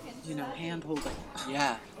 hand-holding.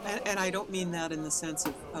 Yeah. And I don't mean that in the sense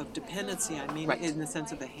of dependency. I mean Right. in the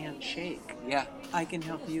sense of a handshake. Yeah. I can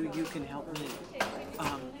help you, you can help me.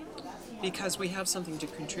 Because we have something to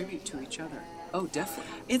contribute to each other. Oh,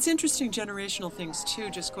 definitely. It's interesting generational things,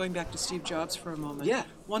 too, just going back to Steve Jobs for a moment. Yeah.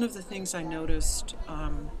 One of the things I noticed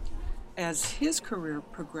as his career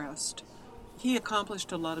progressed, he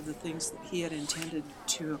accomplished a lot of the things that he had intended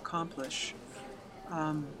to accomplish.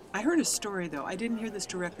 I heard a story, though. I didn't hear this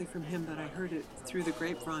directly from him, but I heard it through the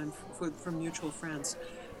grapevine from mutual friends.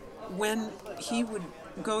 When he would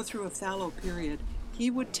go through a fallow period, he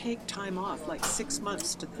would take time off, like 6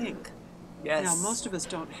 months, to think. Yes. Now, most of us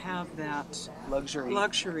don't have that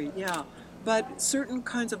luxury. Yeah. But certain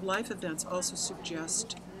kinds of life events also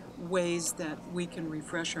suggest ways that we can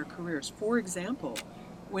refresh our careers. For example,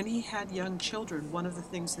 when he had young children, one of the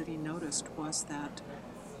things that he noticed was that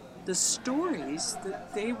the stories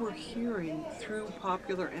that they were hearing through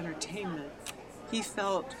popular entertainment, he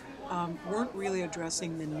felt weren't really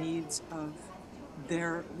addressing the needs of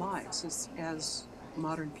their lives as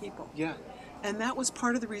modern people. Yeah. And that was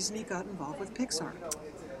part of the reason he got involved with Pixar,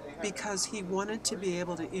 because he wanted to be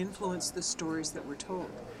able to influence the stories that were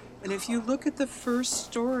told. And if you look at the first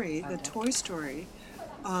story, the Toy Story,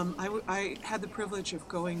 I had the privilege of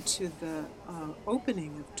going to the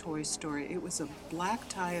opening of Toy Story. It was a black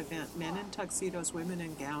tie event, men in tuxedos, women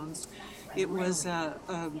in gowns. It was a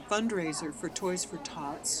fundraiser for Toys for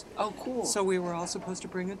Tots. Oh, cool. So we were all supposed to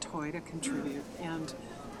bring a toy to contribute. And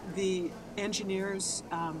the engineers,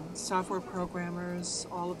 software programmers,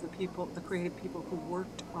 all of the people, the creative people who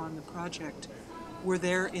worked on the project were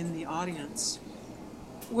there in the audience.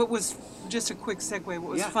 What was, just a quick segue, what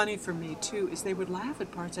was funny for me too is they would laugh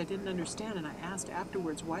at parts I didn't understand, and I asked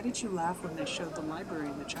afterwards, why did you laugh when they showed the library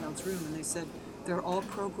in the child's room? And they said, they're all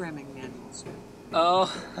programming manuals.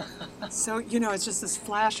 Oh. So, it's just this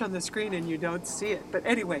flash on the screen and you don't see it. But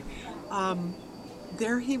anyway,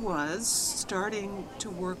 there he was, starting to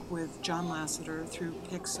work with John Lasseter through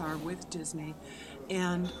Pixar with Disney,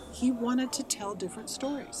 and he wanted to tell different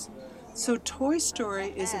stories. So Toy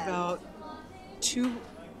Story is about two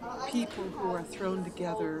people who are thrown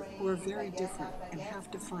together who are very different and have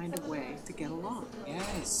to find a way to get along.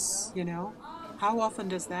 Yes. How often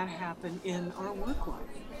does that happen in our work life?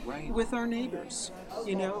 Right. With our neighbors,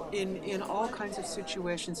 in all kinds of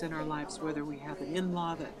situations in our lives, whether we have an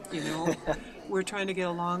in-law that, we're trying to get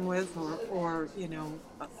along with or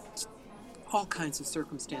all kinds of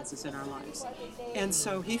circumstances in our lives. And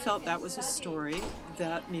so he felt that was a story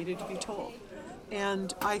that needed to be told.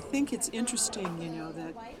 And I think it's interesting,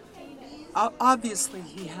 that obviously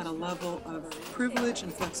he had a level of privilege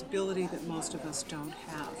and flexibility that most of us don't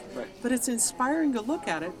have. Right. But it's inspiring to look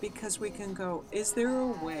at it because we can go, is there a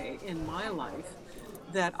way in my life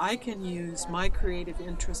that I can use my creative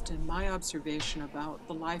interest and my observation about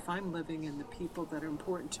the life I'm living and the people that are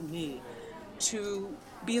important to me to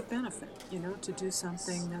be of benefit, to do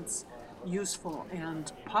something that's useful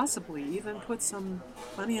and possibly even put some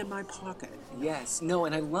money in my pocket. Yes. No,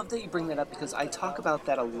 and I love that you bring that up because I talk about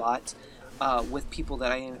that a lot with people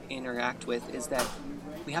that I interact with, is that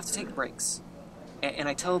we have to take breaks. And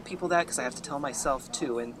I tell people that because I have to tell myself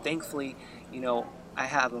too. And thankfully, I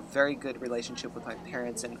have a very good relationship with my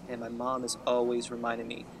parents, and my mom is always reminding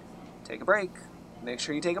me, take a break, make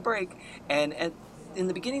sure you take a break. And in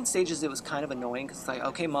the beginning stages, it was kind of annoying because it's like,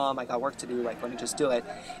 okay, Mom, I got work to do, let me just do it.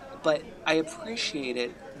 But I appreciate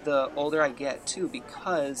it the older I get too,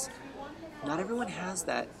 because not everyone has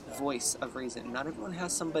that voice of reason. Not everyone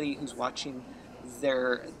has somebody who's watching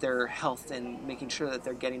their health and making sure that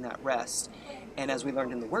they're getting that rest. And as we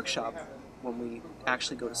learned in the workshop, when we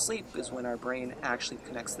actually go to sleep is when our brain actually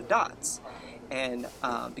connects the dots. And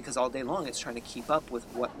because all day long it's trying to keep up with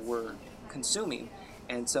what we're consuming.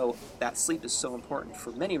 And so that sleep is so important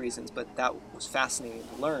for many reasons, but that was fascinating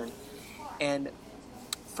to learn. And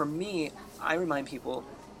for me, I remind people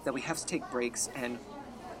that we have to take breaks. And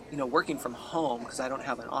working from home, because I don't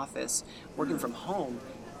have an office, working from home,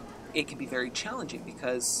 it can be very challenging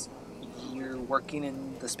because you're working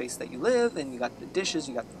in the space that you live, and you got the dishes,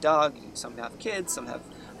 you got the dog, some have kids, some have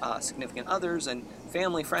significant others and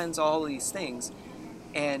family, friends, all these things.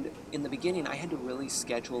 And in the beginning, I had to really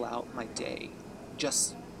schedule out my day,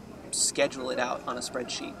 just schedule it out on a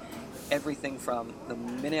spreadsheet. Everything from the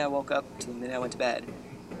minute I woke up to the minute I went to bed,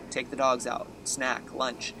 take the dogs out, snack,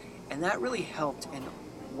 lunch, and that really helped. And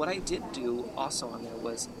what I did do also on there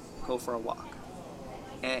was go for a walk.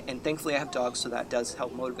 And thankfully I have dogs, so that does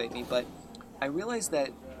help motivate me. But I realized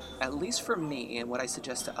that, at least for me, and what I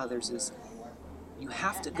suggest to others is, you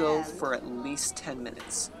have to go for at least 10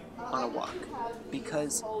 minutes on a walk.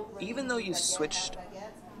 Because even though you've switched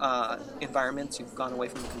environments, you've gone away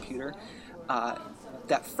from the computer,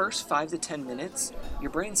 that first 5 to 10 minutes,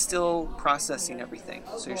 your brain's still processing everything.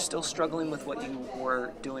 So you're still struggling with what you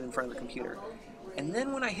were doing in front of the computer. And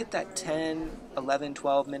then when I hit that 10, 11,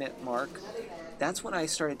 12 minute mark, that's when I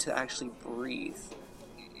started to actually breathe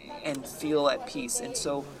and feel at peace. And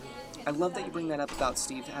so I love that you bring that up about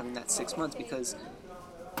Steve having that 6 months, because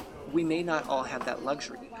we may not all have that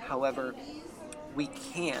luxury. However, we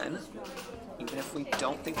can, even if we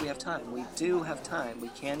don't think we have time, we do have time. We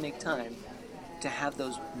can make time to have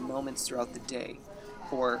those moments throughout the day.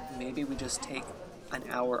 Or maybe we just take an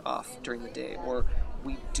hour off during the day, or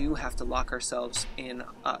we do have to lock ourselves in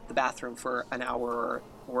the bathroom for an hour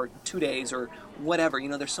or 2 days or whatever.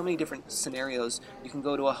 There's so many different scenarios. You can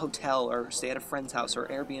go to a hotel or stay at a friend's house or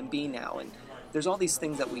Airbnb now, and there's all these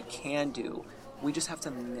things that we can do. We just have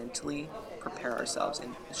to mentally prepare ourselves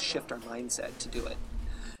and shift our mindset to do it.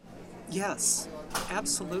 Yes,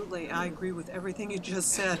 absolutely. I agree with everything you just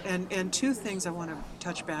said. And two things I want to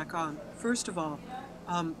touch back on. First of all,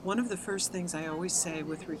 one of the first things I always say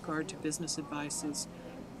with regard to business advice is,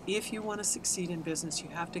 if you want to succeed in business, you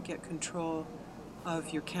have to get control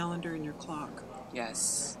of your calendar and your clock.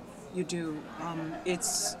 Yes. You do.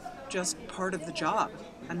 It's just part of the job.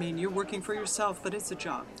 I mean, you're working for yourself, but it's a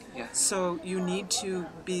job. Yes. So you need to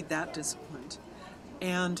be that disciplined.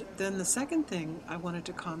 And then the second thing I wanted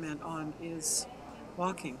to comment on is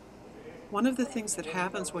walking. One of the things that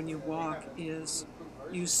happens when you walk is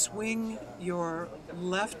you swing your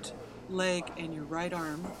left leg and your right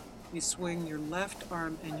arm. You swing your left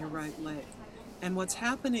arm and your right leg. And what's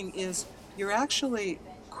happening is you're actually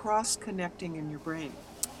cross-connecting in your brain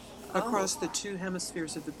across the two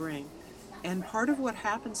hemispheres of the brain. And part of what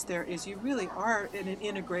happens there is you really are in an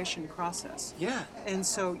integration process. Yeah. And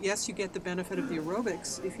so, yes, you get the benefit of the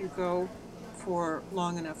aerobics if you go for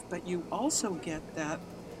long enough, but you also get that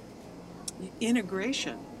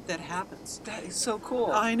integration that happens. That is so cool.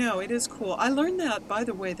 I know, it is cool. I learned that, by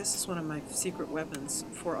the way, this is one of my secret weapons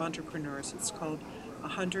for entrepreneurs. It's called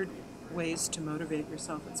 100 Ways to Motivate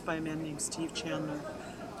Yourself. It's by a man named Steve Chandler.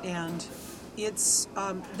 And it's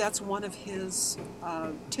that's one of his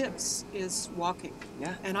tips, is walking.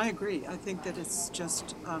 Yeah. And I agree. I think that it's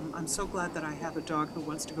just, I'm so glad that I have a dog who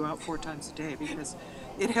wants to go out 4 times a day, because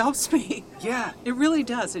it helps me. Yeah. It really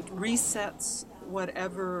does. It resets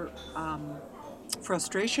whatever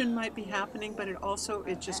frustration might be happening, but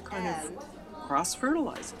it just kind of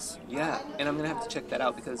cross-fertilizes. Yeah, and I'm going to have to check that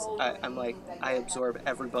out, because I absorb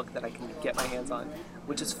every book that I can get my hands on,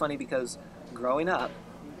 which is funny because growing up,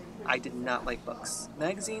 I did not like books.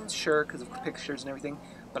 Magazines, sure, because of pictures and everything,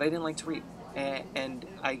 but I didn't like to read. And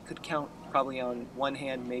I could count probably on one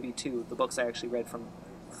hand, maybe 2, the books I actually read from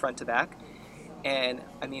front to back. And,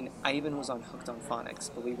 I mean, I even was on Hooked on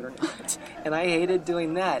Phonics, believe it or not. And I hated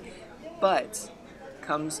doing that. But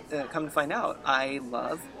come to find out, I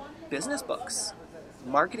love business books,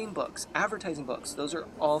 marketing books, advertising books. Those are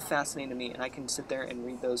all fascinating to me, and I can sit there and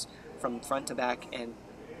read those from front to back and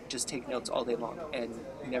just take notes all day long and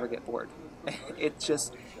never get bored. It's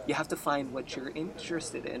just, you have to find what you're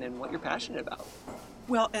interested in and what you're passionate about.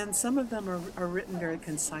 Well, and some of them are written very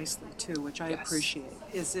concisely too, which I Yes. appreciate.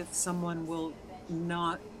 Is if someone will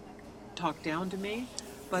not talk down to me,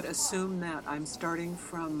 but assume that I'm starting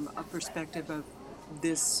from a perspective of,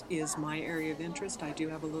 this is my area of interest, I do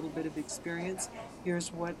have a little bit of experience,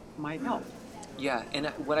 here's what might help. Yeah, and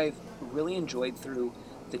what I've really enjoyed through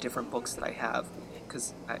the different books that I have,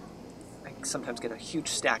 because I sometimes get a huge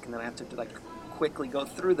stack and then I have to quickly go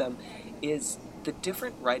through them, is the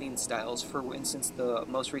different writing styles. For instance, the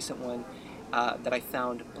most recent one, that I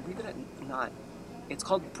found, believe it or not, it's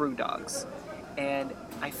called Brew Dogs. And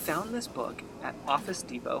I found this book at Office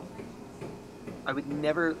Depot. I would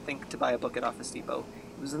never think to buy a book at Office Depot.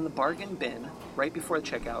 It was in the bargain bin right before the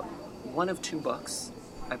checkout. One of two books.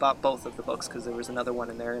 I bought both of the books because there was another one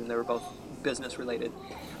in there, and they were both business related.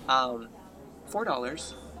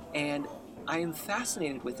 $4, and I am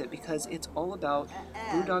fascinated with it because it's all about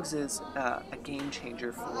Brew Dogs is a game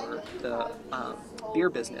changer for the beer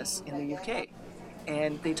business in the UK,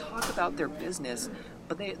 and they talk about their business,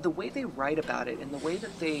 but the way they write about it and the way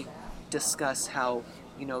that they discuss how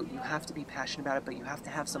you have to be passionate about it, but you have to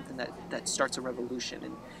have something that starts a revolution,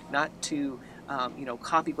 and not to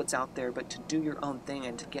copy what's out there, but to do your own thing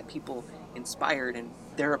and to get people inspired, and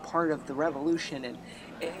they're a part of the revolution. And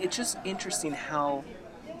it's just interesting how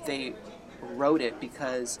they wrote it,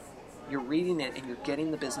 because you're reading it and you're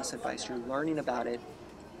getting the business advice, you're learning about it,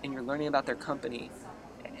 and you're learning about their company,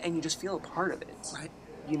 and you just feel a part of it. Right.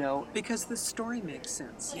 Because the story makes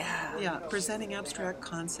sense. Yeah. Presenting abstract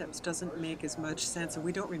concepts doesn't make as much sense, and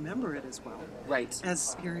we don't remember it as well. Right.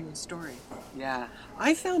 As hearing a story. Yeah.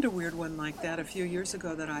 I found a weird one like that a few years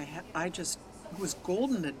ago that I just was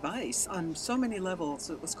golden advice on so many levels.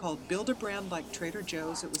 It was called Build a Brand Like Trader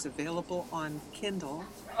Joe's. It was available on Kindle.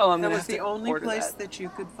 Oh, that was the only place that you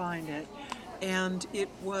could find it, and it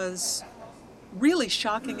was really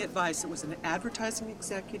shocking advice. It was an advertising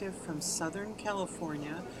executive from Southern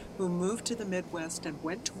California who moved to the Midwest and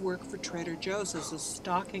went to work for Trader Joe's as a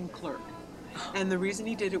stocking clerk. And the reason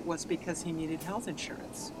he did it was because he needed health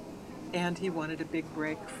insurance. And he wanted a big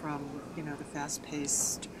break from, the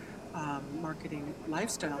fast-paced marketing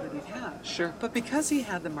lifestyle that he'd had. Sure. But because he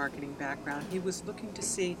had the marketing background, he was looking to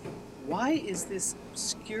see, why is this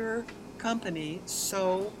obscure company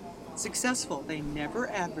so successful? They never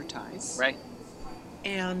advertise. Right.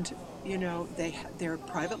 And, they're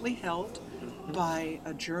privately held by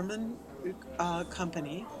a German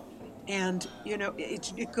company. And,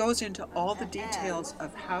 it goes into all the details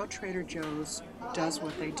of how Trader Joe's does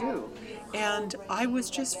what they do. And I was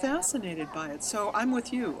just fascinated by it. So I'm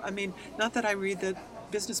with you. I mean, not that I read the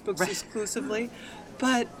business books exclusively,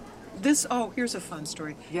 but here's a fun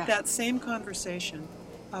story. Yeah. That same conversation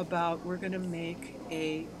about we're going to make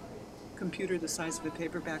a computer the size of a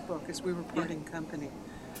paperback book as we were parting company.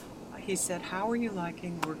 He said, how are you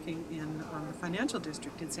liking working in the financial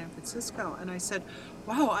district in San Francisco? And I said,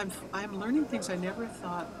 wow, I'm learning things I never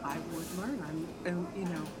thought I would learn. I'm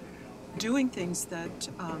doing things that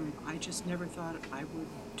I just never thought I would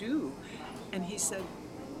do. And he said,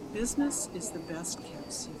 business is the best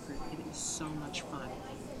kept secret. It is so much fun.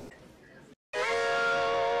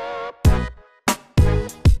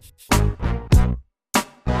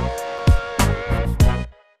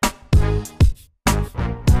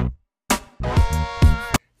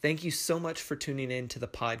 Thank you so much for tuning in to the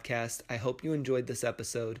podcast. I hope you enjoyed this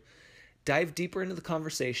episode. Dive deeper into the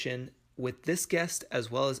conversation with this guest as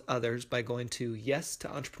well as others by going to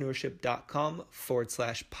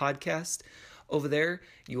yestoentrepreneurship.com/podcast. Over there,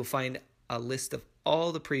 you will find a list of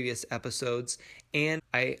all the previous episodes, and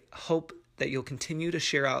I hope that you'll continue to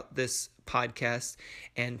share out this podcast,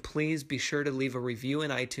 and please be sure to leave a review in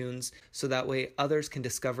iTunes so that way others can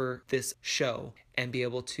discover this show and be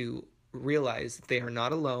able to realize they are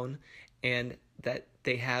not alone and that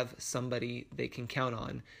they have somebody they can count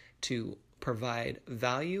on to provide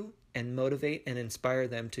value and motivate and inspire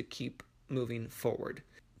them to keep moving forward.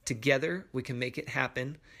 Together, we can make it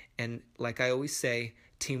happen. And like I always say,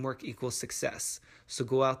 teamwork equals success. So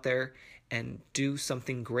go out there and do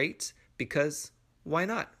something great, because why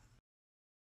not?